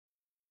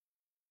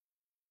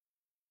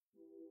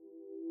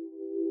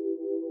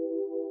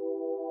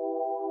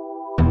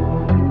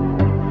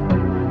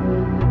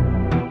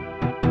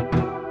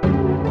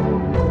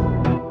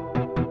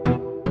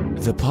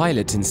The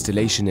pilot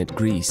installation at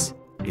Gries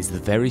is the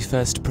very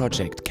first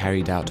project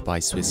carried out by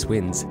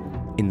SwissWinds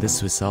in the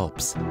Swiss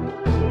Alps.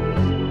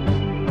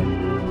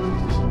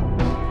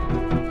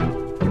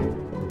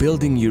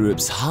 Building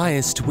Europe's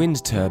highest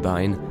wind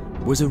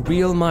turbine was a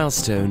real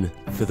milestone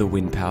for the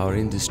wind power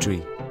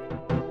industry.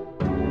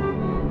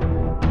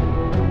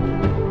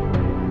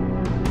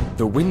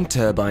 The wind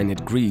turbine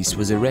at Gries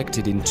was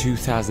erected in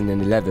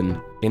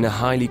 2011 in a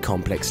highly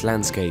complex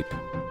landscape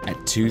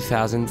at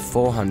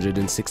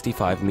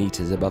 2,465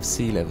 meters above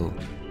sea level.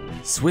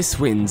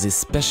 SwissWinds is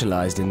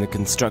specialized in the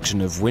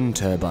construction of wind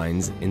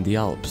turbines in the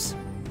Alps.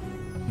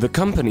 The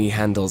company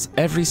handles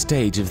every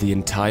stage of the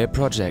entire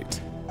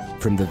project,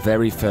 from the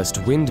very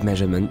first wind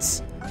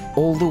measurements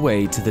all the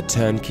way to the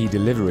turnkey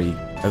delivery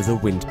of the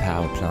wind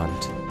power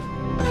plant.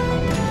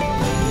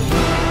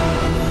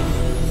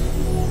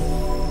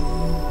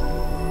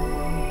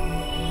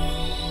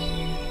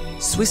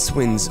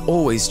 SwissWinds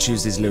always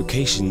chooses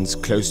locations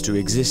close to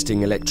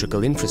existing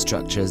electrical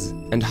infrastructures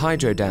and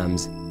hydro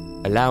dams,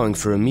 allowing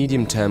for a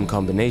medium-term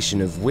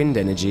combination of wind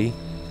energy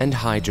and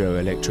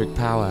hydroelectric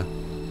power.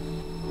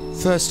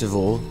 First of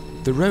all,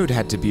 the road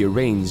had to be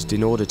arranged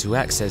in order to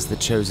access the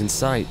chosen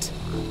site.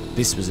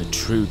 This was a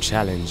true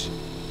challenge.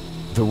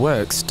 The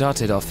work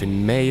started off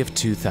in May of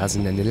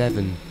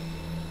 2011.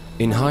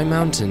 In high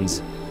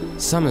mountains,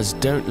 summers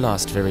don't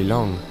last very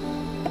long,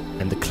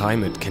 and the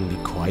climate can be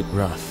quite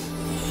rough.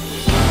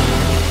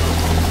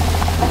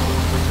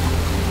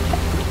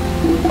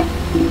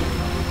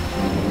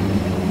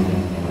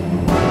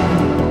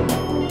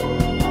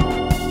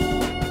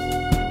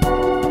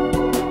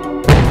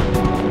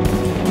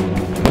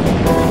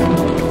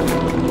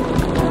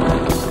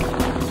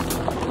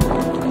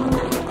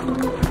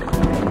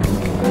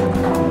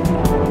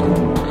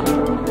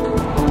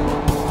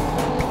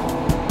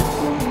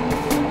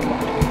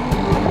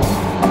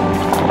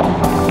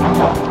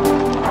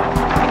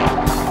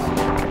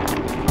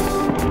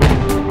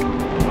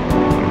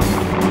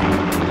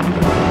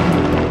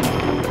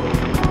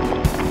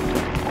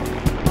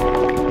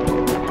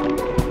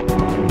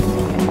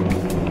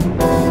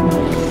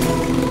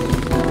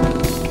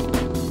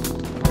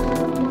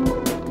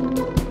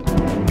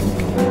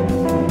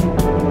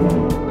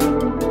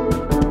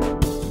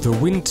 The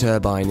wind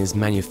turbine is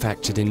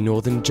manufactured in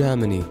northern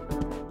Germany,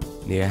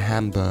 near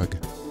Hamburg.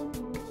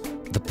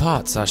 The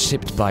parts are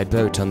shipped by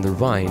boat on the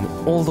Rhine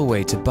all the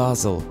way to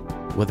Basel,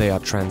 where they are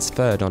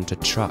transferred onto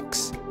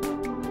trucks.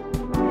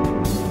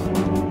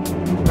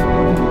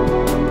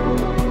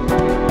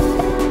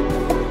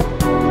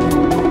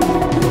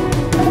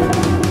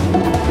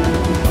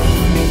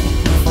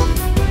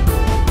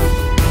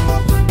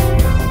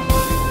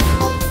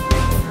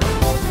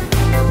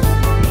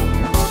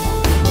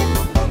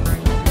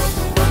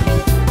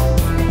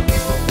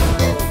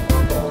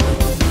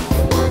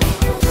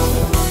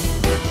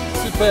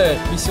 Super,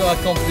 mission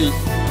accomplie.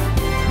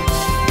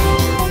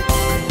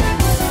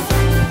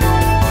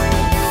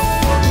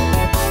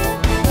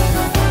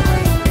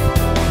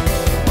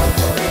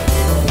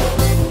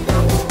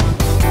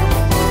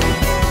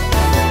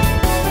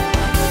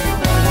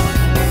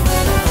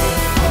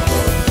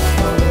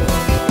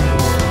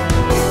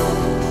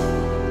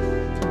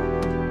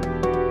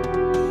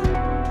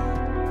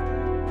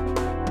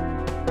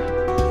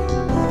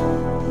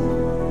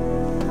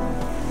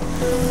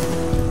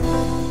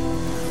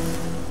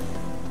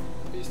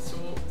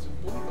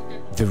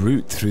 The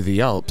route through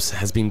the Alps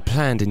has been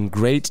planned in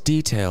great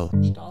detail.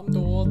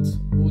 Standort,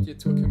 wo die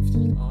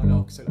zukünftige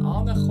Anlage soll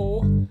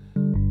ankommen.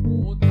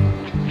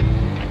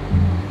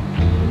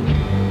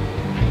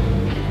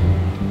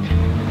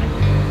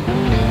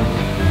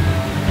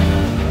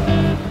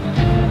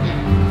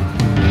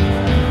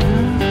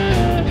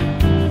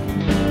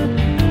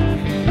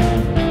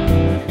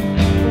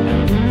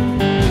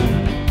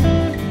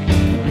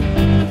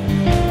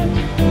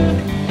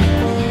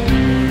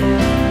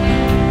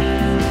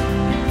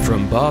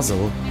 From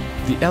Basel,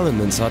 the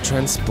elements are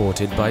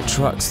transported by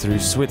trucks through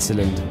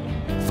Switzerland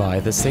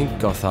via the St.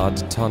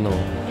 Gotthard tunnel.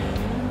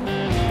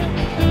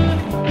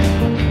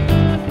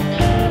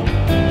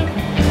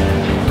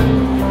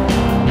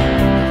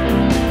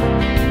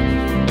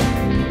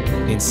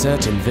 In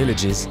certain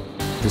villages,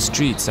 the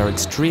streets are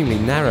extremely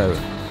narrow,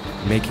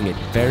 making it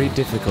very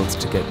difficult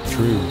to get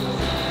through.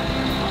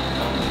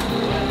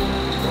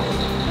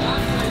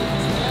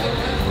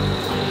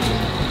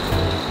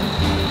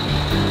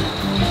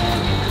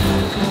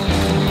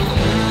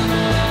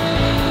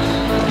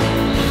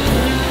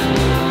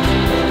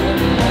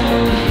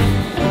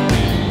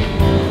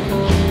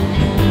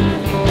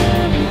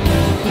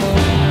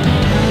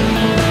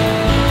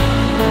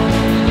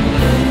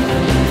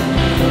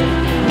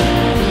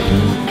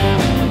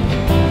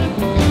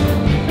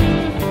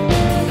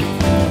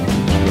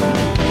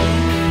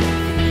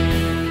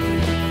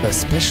 A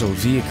special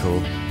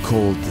vehicle,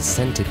 called the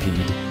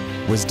Centipede,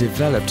 was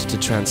developed to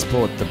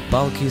transport the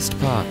bulkiest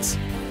parts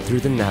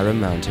through the narrow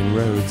mountain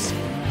roads.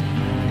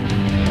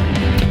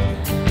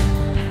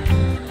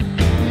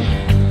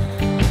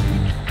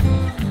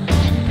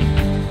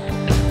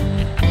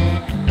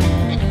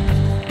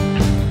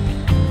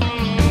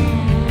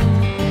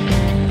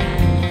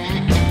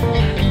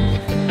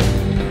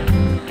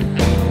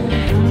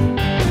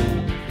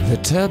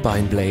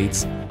 turbine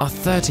blades are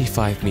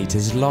 35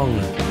 meters long.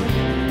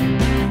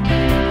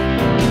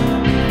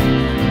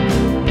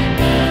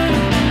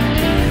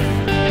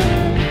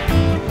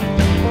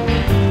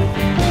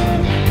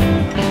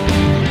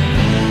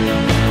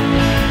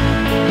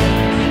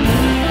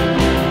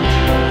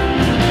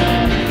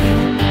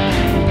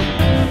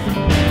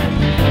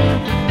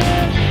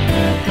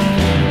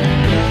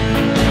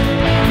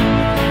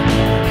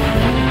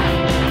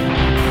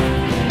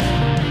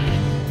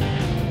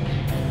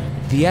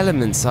 The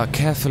elements are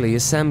carefully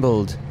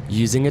assembled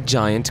using a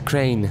giant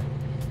crane.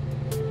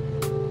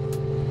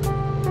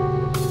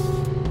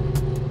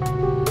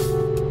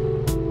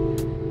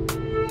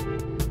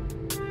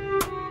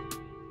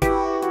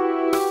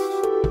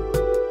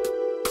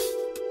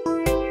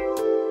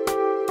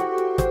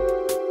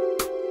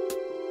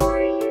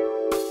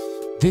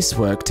 This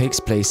work takes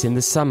place in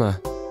the summer,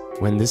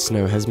 when the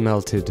snow has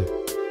melted.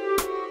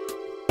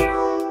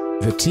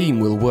 The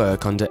team will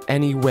work under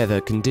any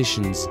weather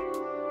conditions.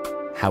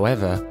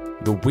 However,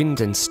 the wind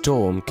and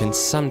storm can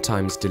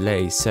sometimes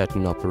delay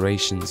certain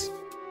operations.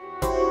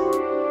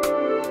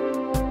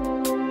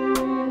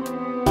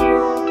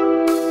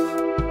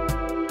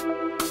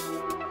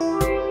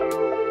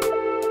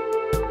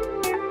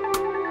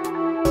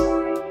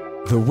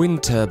 The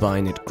wind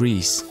turbine at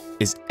Gries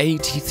is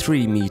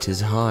 83 meters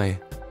high.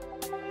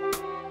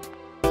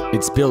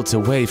 It's built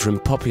away from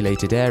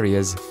populated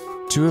areas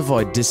to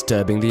avoid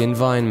disturbing the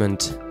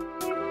environment.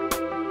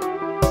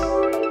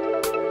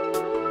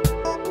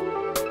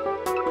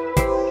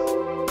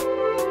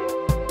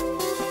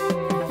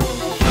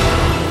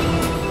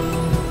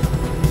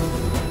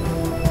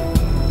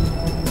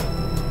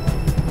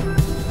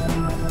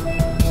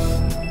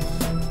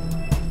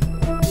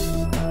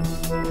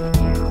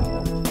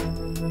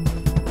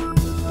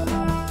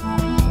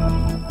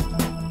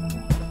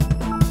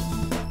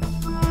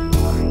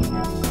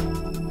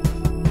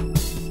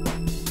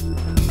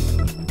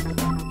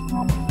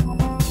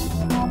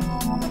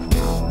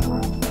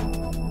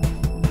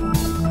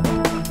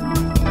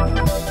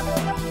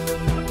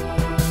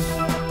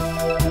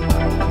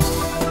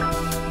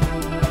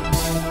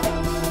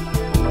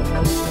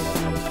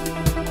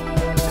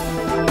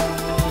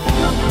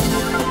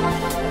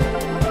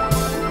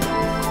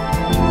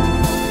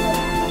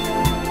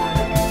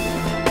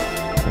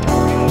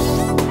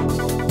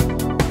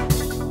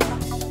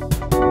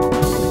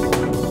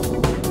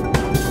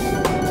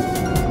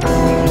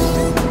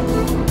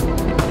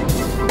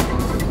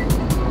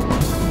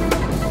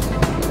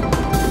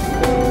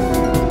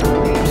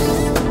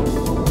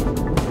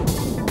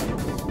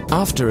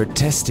 After a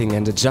testing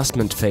and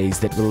adjustment phase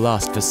that will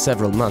last for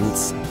several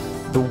months,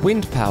 the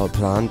wind power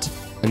plant,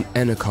 an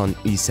Antoine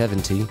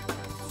E70,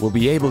 will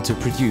be able to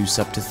produce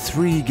up to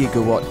 3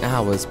 gigawatt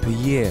hours per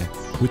year,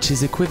 which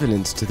is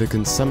equivalent to the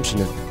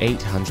consumption of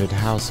 800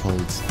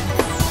 households.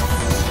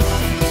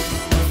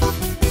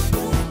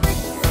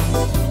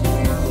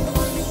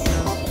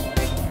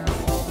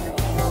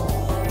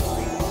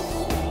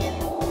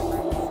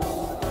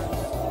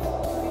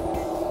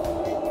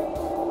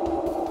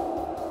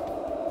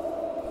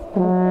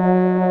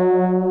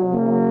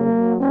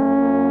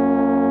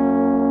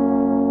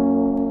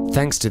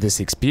 Thanks to this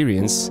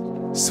experience,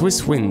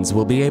 SwissWinds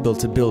will be able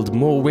to build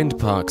more wind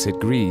parks at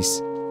Gries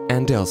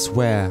and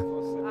elsewhere.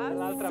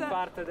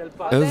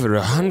 Over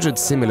 100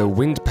 similar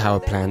wind power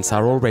plants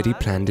are already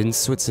planned in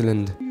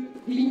Switzerland.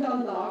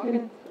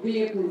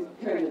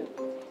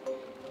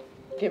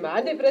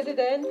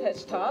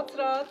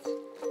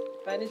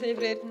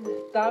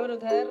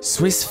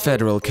 Swiss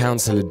Federal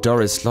Councillor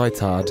Doris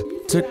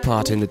Leuthard took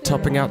part in the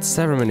topping out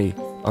ceremony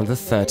on the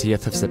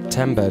 30th of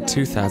September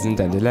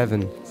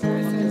 2011.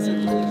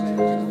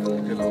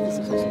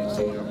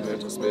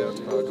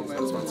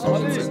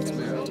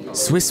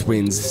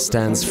 SwissWinds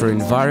stands for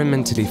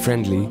environmentally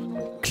friendly,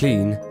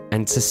 clean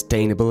and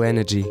sustainable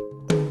energy.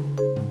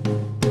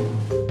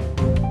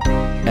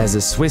 As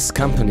a Swiss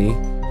company,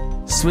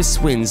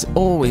 SwissWinds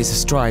always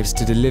strives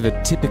to deliver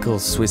typical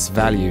Swiss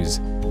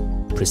values: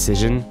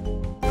 precision,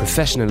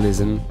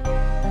 professionalism,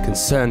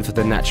 concern for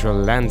the natural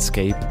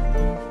landscape,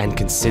 and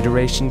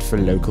consideration for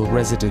local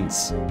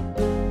residents.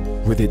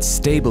 With its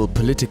stable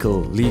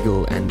political,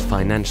 legal and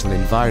financial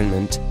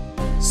environment,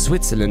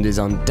 Switzerland is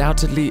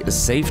undoubtedly a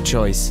safe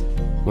choice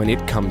when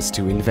it comes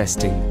to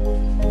investing.